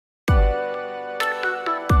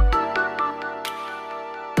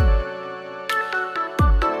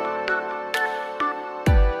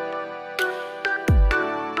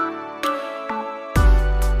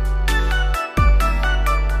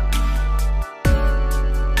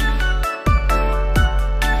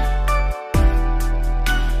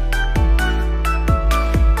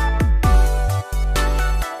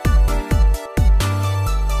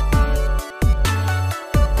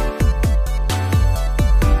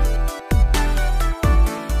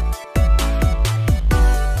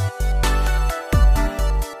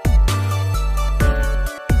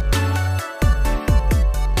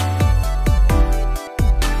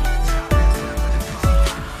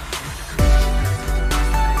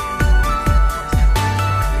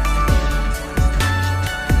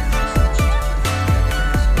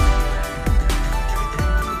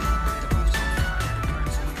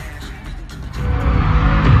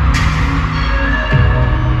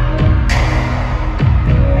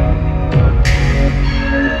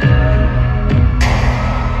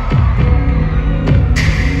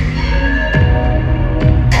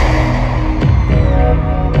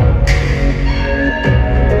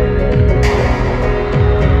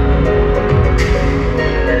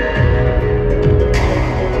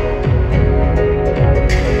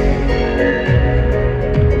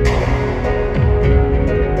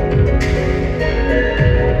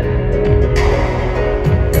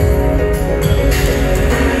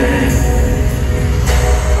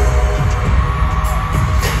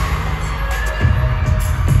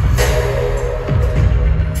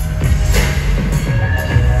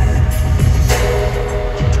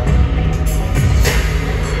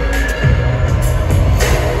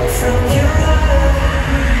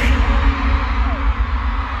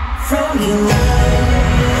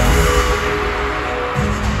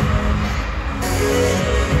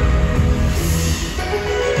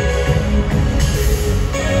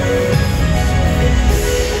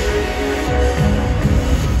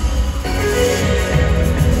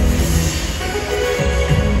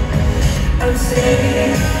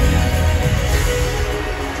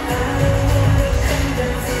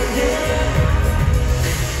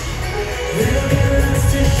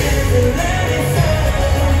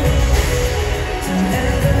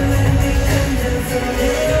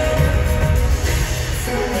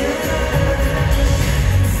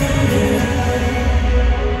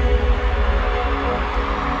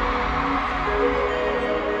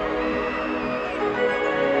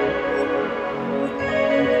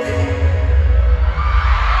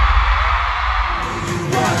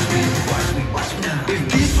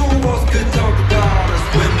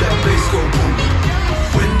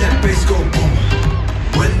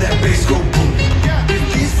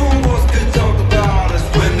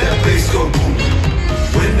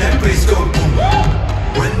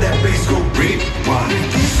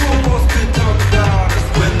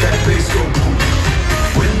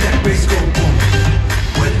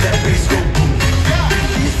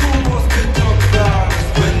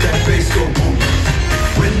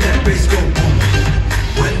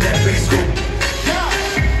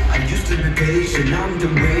I'm the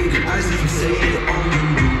rated, I see you say it on the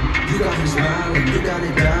move. You got me smiling, you got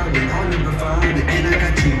it down, and I'll never find it, and I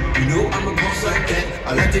got you. You know I'm a boss like that,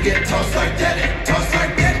 I like to get tossed like that, tossed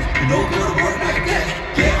like that. You know go to work like that,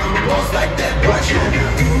 yeah, I'm a boss like that. Watch it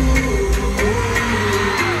now.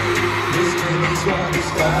 This game is why we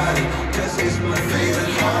started, cause it's my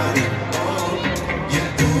favorite party. Oh, yeah.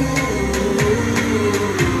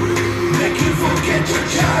 Make you forget your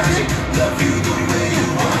charging, love you the way you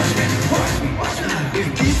watch me. If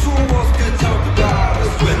these four walls could talk about us,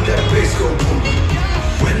 when that bass go boom,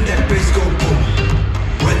 when that bass go boom,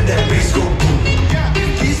 when that bass go boom.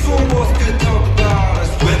 If these four walls could talk about us,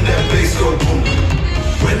 when that bass go boom,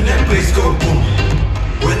 when that bass go boom,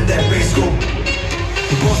 when that bass go.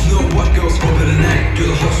 The boss know what goes over the night. You're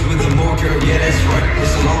the host with the more girl, yeah that's right.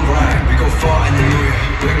 It's a long ride, we go far in the area,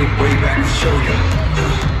 bring it way back to show ya.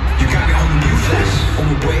 You got me on the new flash, on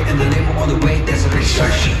my way and the label on the way, that's a big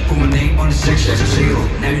search. Put my name on the 6 as a seal,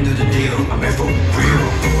 now you know the deal, I'm here for real.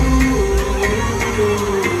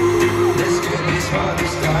 Let's get this party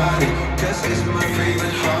started, cause it's my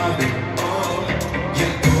favorite hobby. Oh,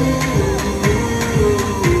 yeah.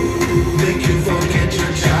 Make you forget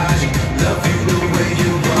your charging, love you the way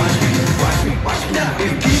you watch me. Watch me, watch me now.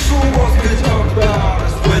 If people walk could talk about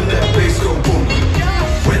us, when that bass go boom,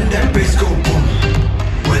 when that bass go boom,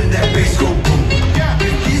 when that bass go boom.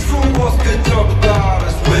 If these four walls could talk about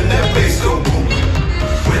us, when that bass go boom,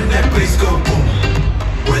 when that bass go boom,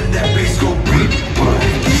 when that bass go boom.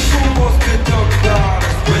 If these four walls could talk about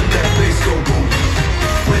us, when that bass go boom,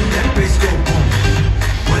 when that bass go boom,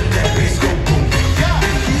 when that bass go boom.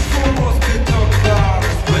 If these four walls could talk about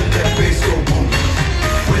us, when that bass go boom,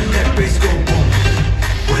 when that bass go boom,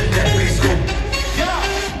 when that bass go boom.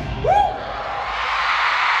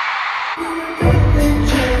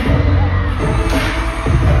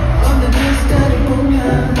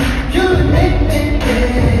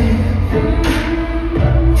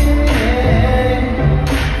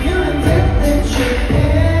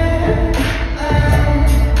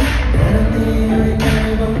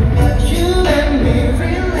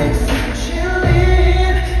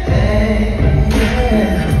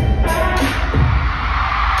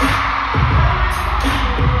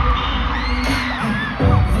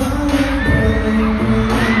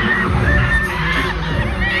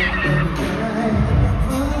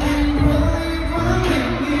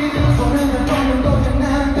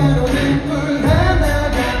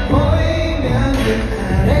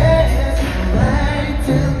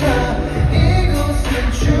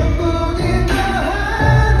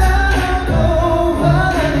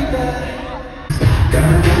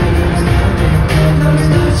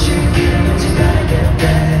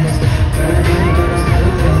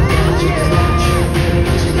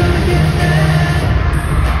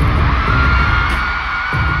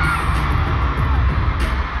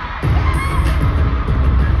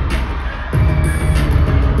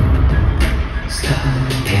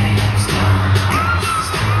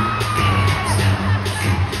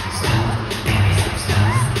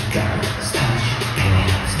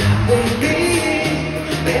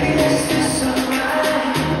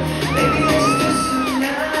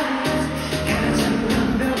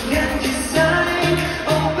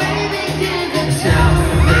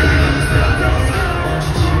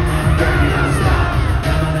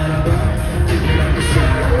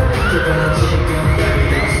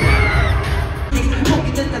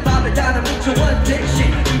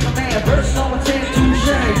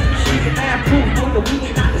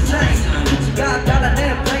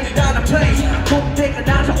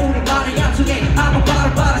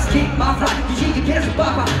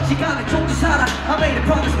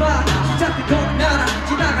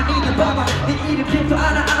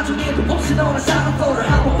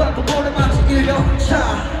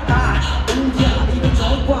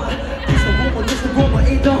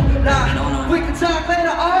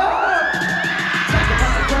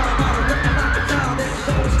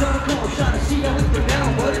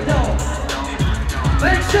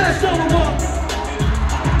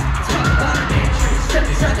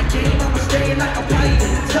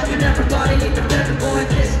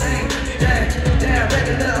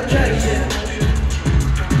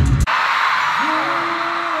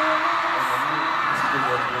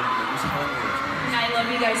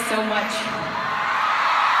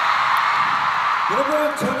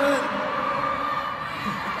 여러분 저는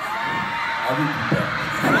아비입니다.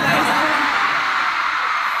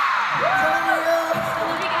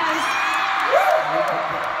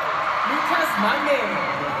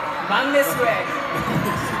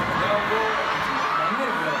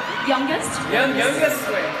 youngest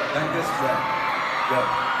way. Youngest way.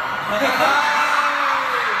 Go.